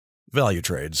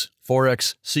Valutrades,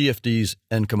 Forex, CFDs,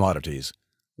 and commodities.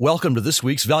 Welcome to this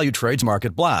week's Valutrades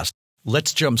Market Blast.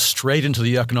 Let's jump straight into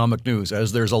the economic news,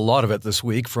 as there's a lot of it this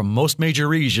week from most major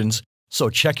regions, so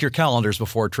check your calendars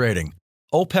before trading.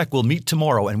 OPEC will meet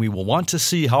tomorrow, and we will want to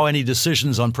see how any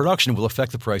decisions on production will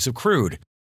affect the price of crude.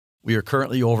 We are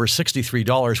currently over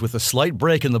 $63 with a slight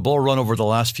break in the bull run over the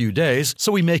last few days,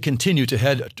 so we may continue to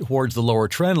head towards the lower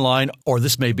trend line, or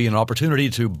this may be an opportunity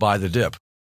to buy the dip.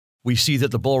 We see that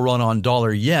the bull run on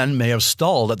dollar-yen may have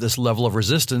stalled at this level of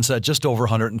resistance at just over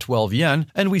 112 yen,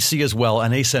 and we see as well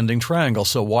an ascending triangle,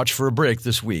 so watch for a break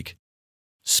this week.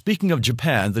 Speaking of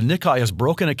Japan, the Nikkei has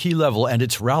broken a key level, and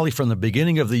its rally from the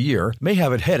beginning of the year may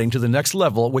have it heading to the next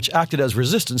level, which acted as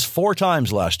resistance 4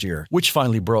 times last year, which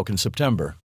finally broke in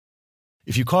September.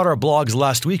 If you caught our blogs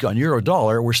last week on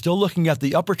euro-dollar, we're still looking at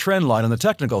the upper trend line on the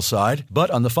technical side,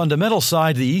 but on the fundamental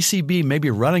side, the ECB may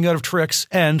be running out of tricks,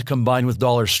 and combined with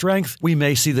dollar strength, we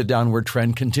may see the downward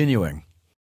trend continuing.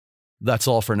 That's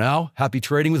all for now. Happy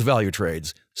trading with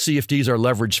Valutrades. CFDs are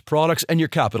leveraged products, and your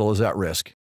capital is at risk.